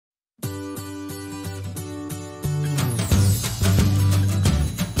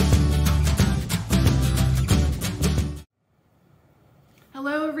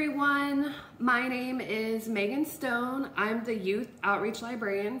everyone, my name is Megan Stone. I'm the Youth Outreach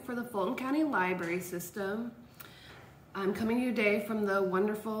Librarian for the Fulton County Library System. I'm coming to you today from the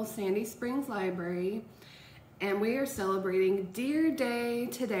wonderful Sandy Springs Library, and we are celebrating Dear Day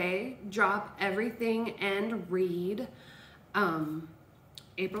today, Drop Everything and Read,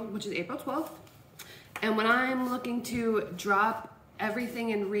 which is April 12th. And when I'm looking to drop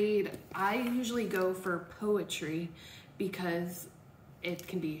everything and read, I usually go for poetry because it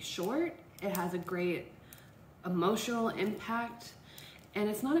can be short, it has a great emotional impact, and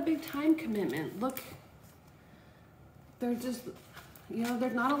it's not a big time commitment. Look, there's just,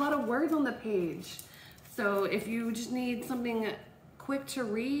 there's not a lot of words on the page. So if you just need something quick to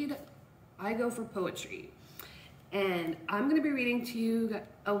read, I go for poetry. And I'm gonna be reading to you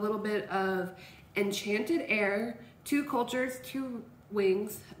a little bit of Enchanted Air, Two Cultures, Two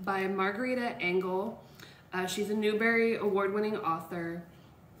Wings by Margarita Engel. She's a Newbery Award-winning author.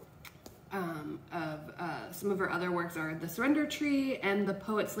 Some of her other works are The Surrender Tree and The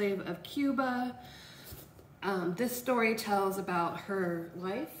Poet Slave of Cuba. This story tells about her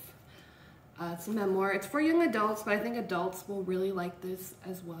life. It's a memoir. It's for young adults, but I think adults will really like this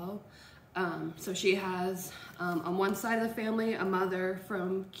as well. So she has, on one side of the family, a mother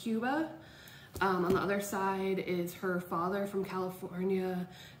from Cuba. On the other side is her father from California,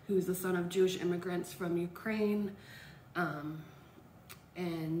 who's the son of Jewish immigrants from Ukraine.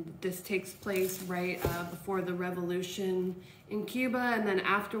 And this takes place right before the revolution in Cuba, and then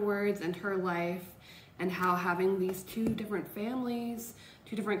afterwards, and her life, and how having these two different families,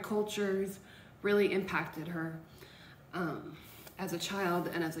 two different cultures, really impacted her as a child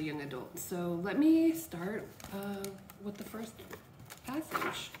and as a young adult. So let me start with the first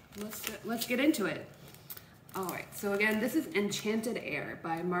passage. Let's get into it. All right, so again, this is Enchanted Air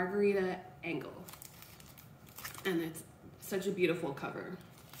by Margarita Engel, and it's such a beautiful cover.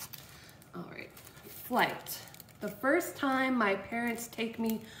 All right, Flight. The first time my parents take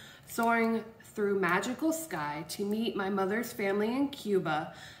me soaring through magical sky to meet my mother's family in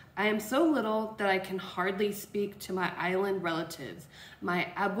Cuba, I am so little that I can hardly speak to my island relatives, my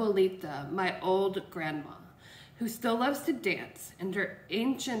abuelita, my old grandma, who still loves to dance, and her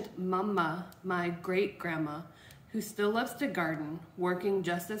ancient mama, my great-grandma, who still loves to garden, working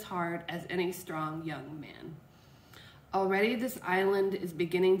just as hard as any strong young man. Already this island is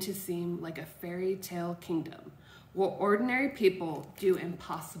beginning to seem like a fairy tale kingdom, where ordinary people do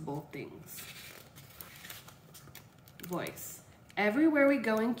impossible things. Voice. Everywhere we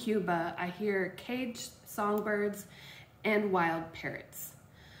go in Cuba, I hear caged songbirds and wild parrots.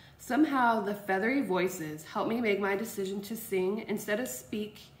 Somehow the feathery voices help me make my decision to sing instead of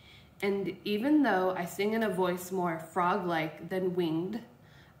speak, and even though I sing in a voice more frog-like than winged,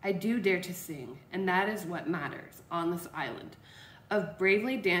 I do dare to sing, and that is what matters on this island of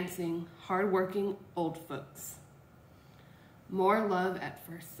bravely dancing, hard-working old folks. More love at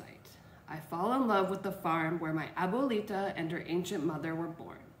first sight. I fall in love with the farm where my abuelita and her ancient mother were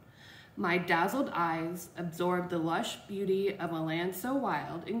born. My dazzled eyes absorb the lush beauty of a land so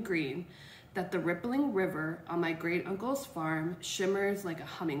wild and green that the rippling river on my great-uncle's farm shimmers like a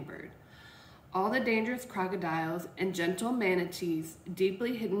hummingbird. All the dangerous crocodiles and gentle manatees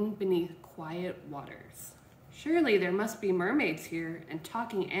deeply hidden beneath quiet waters. Surely there must be mermaids here, and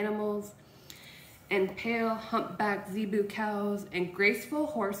talking animals, and pale humpbacked zebu cows, and graceful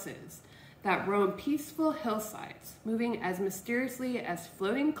horses that roam peaceful hillsides, moving as mysteriously as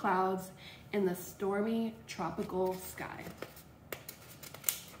floating clouds in the stormy tropical sky.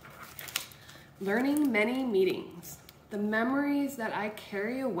 Learning many meetings. The memories that I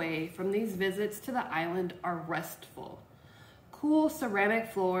carry away from these visits to the island are restful. Cool ceramic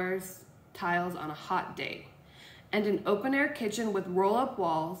floors, tiles on a hot day, and an open-air kitchen with roll-up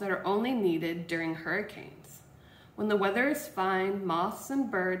walls that are only needed during hurricanes. When the weather is fine, moths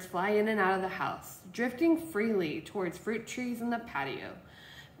and birds fly in and out of the house, drifting freely towards fruit trees in the patio,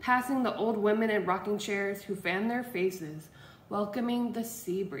 passing the old women in rocking chairs who fan their faces, welcoming the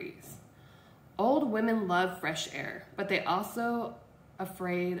sea breeze. Old women love fresh air, but they also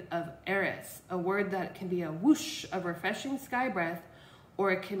afraid of eris, a word that can be a whoosh of refreshing sky breath,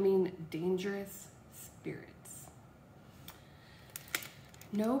 or it can mean dangerous spirits.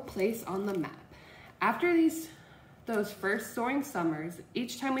 No place on the map. After those first soaring summers,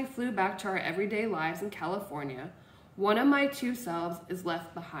 each time we flew back to our everyday lives in California, one of my two selves is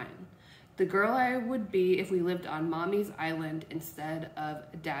left behind. The girl I would be if we lived on Mommy's island instead of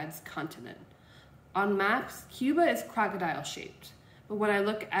Dad's continent. On maps, Cuba is crocodile-shaped, but when I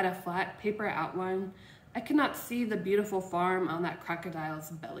look at a flat paper outline, I cannot see the beautiful farm on that crocodile's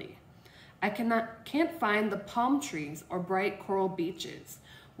belly. I can't find the palm trees or bright coral beaches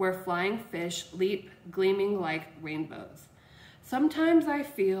where flying fish leap, gleaming like rainbows. Sometimes I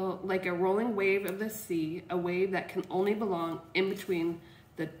feel like a rolling wave of the sea, a wave that can only belong in between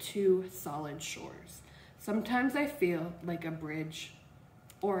the two solid shores. Sometimes I feel like a bridge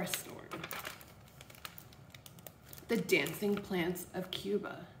or a storm. The dancing plants of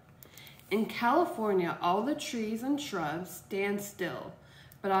Cuba. In California, all the trees and shrubs stand still,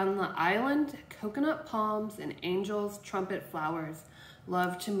 but on the island, coconut palms and angel's trumpet flowers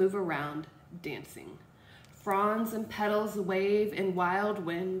love to move around, dancing. Fronds and petals wave in wild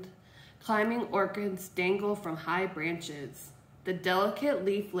wind. Climbing orchids dangle from high branches. The delicate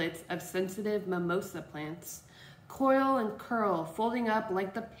leaflets of sensitive mimosa plants coil and curl, folding up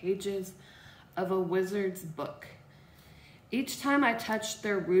like the pages of a wizard's book. Each time I touch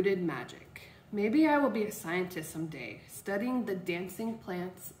their rooted magic. Maybe I will be a scientist someday, studying the dancing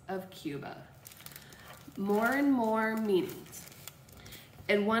plants of Cuba. More and more meanings.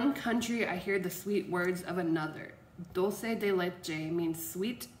 In one country, I hear the sweet words of another. Dulce de leche means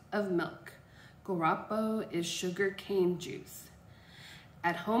sweet of milk. Guarapo is sugar cane juice.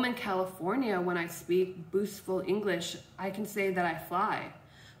 At home in California, when I speak boastful English, I can say that I fly.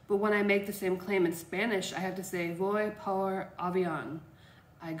 But when I make the same claim in Spanish, I have to say, voy por avión.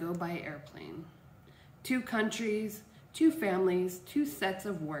 I go by airplane. Two countries, two families, two sets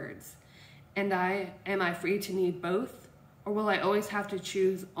of words. And am I free to need both? Or will I always have to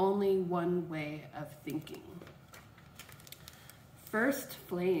choose only one way of thinking? First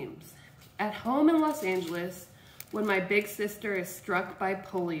flames. At home in Los Angeles, when my big sister is struck by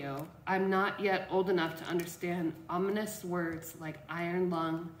polio, I'm not yet old enough to understand ominous words like iron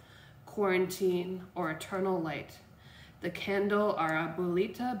lung, quarantine, or eternal light. The candle our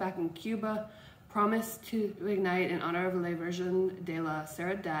abuelita back in Cuba promised to ignite in honor of La Virgen de la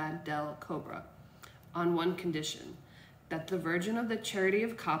Caridad del Cobra on one condition, that the Virgin of the Charity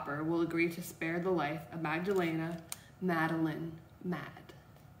of Copper will agree to spare the life of Madeline Mad.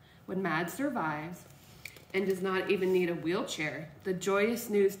 When Mad survives and does not even need a wheelchair, the joyous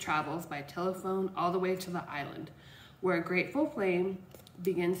news travels by telephone all the way to the island, where a grateful flame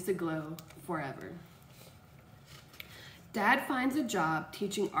begins to glow forever. Dad finds a job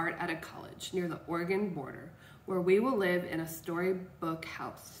teaching art at a college near the Oregon border, where we will live in a storybook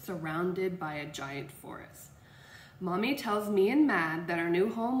house surrounded by a giant forest. Mommy tells me and Mad that our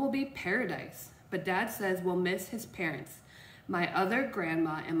new home will be paradise, but Dad says we'll miss his parents, my other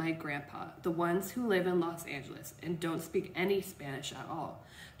grandma and my grandpa, the ones who live in Los Angeles and don't speak any Spanish at all,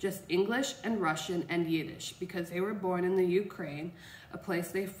 just English and Russian and Yiddish, because they were born in the Ukraine, a place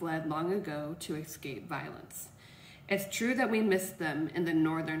they fled long ago to escape violence. It's true that we miss them in the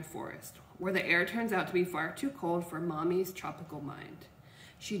northern forest, where the air turns out to be far too cold for Mommy's tropical mind.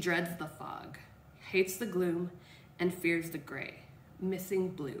 She dreads the fog, hates the gloom, and fears the gray, missing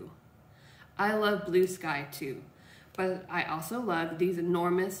blue. I love blue sky too, but I also love these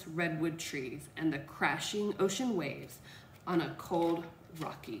enormous redwood trees and the crashing ocean waves on a cold,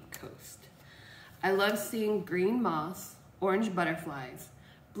 rocky coast. I love seeing green moss, orange butterflies,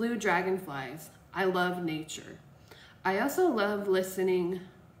 blue dragonflies. I love nature. I also love listening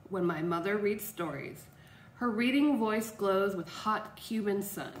when my mother reads stories. Her reading voice glows with hot Cuban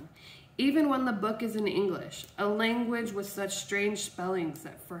sun, even when the book is in English, a language with such strange spellings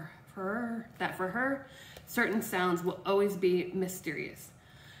that for her, certain sounds will always be mysterious.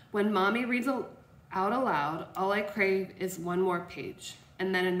 When Mommy reads out aloud, all I crave is one more page,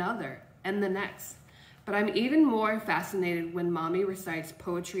 and then another, and the next. But I'm even more fascinated when Mommy recites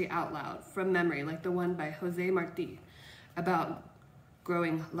poetry out loud from memory, like the one by Jose Marti, about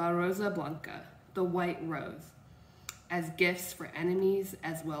growing La Rosa Blanca, the white rose, as gifts for enemies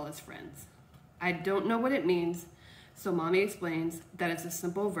as well as friends. I don't know what it means, so Mommy explains that it's a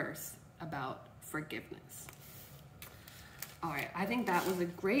simple verse about forgiveness. All right, I think that was a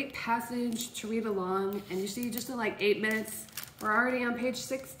great passage to read along, and you see, just in like 8 minutes, we're already on page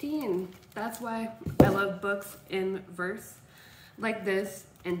 16. That's why I love books in verse like this,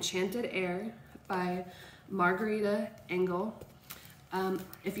 Enchanted Air by Margarita Engel.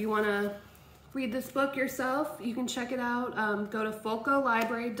 If you want to read this book yourself, you can check it out. Go to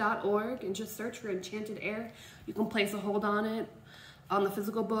FulcoLibrary.org and just search for Enchanted Air. You can place a hold on it on the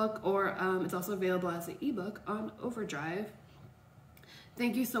physical book, or it's also available as an ebook on Overdrive.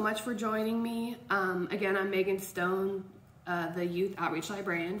 Thank you so much for joining me. Again, I'm Megan Stone, the Youth Outreach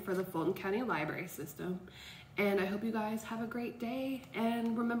Librarian for the Fulton County Library System. And I hope you guys have a great day,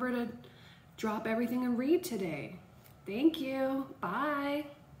 and remember to drop everything and read today. Thank you. Bye.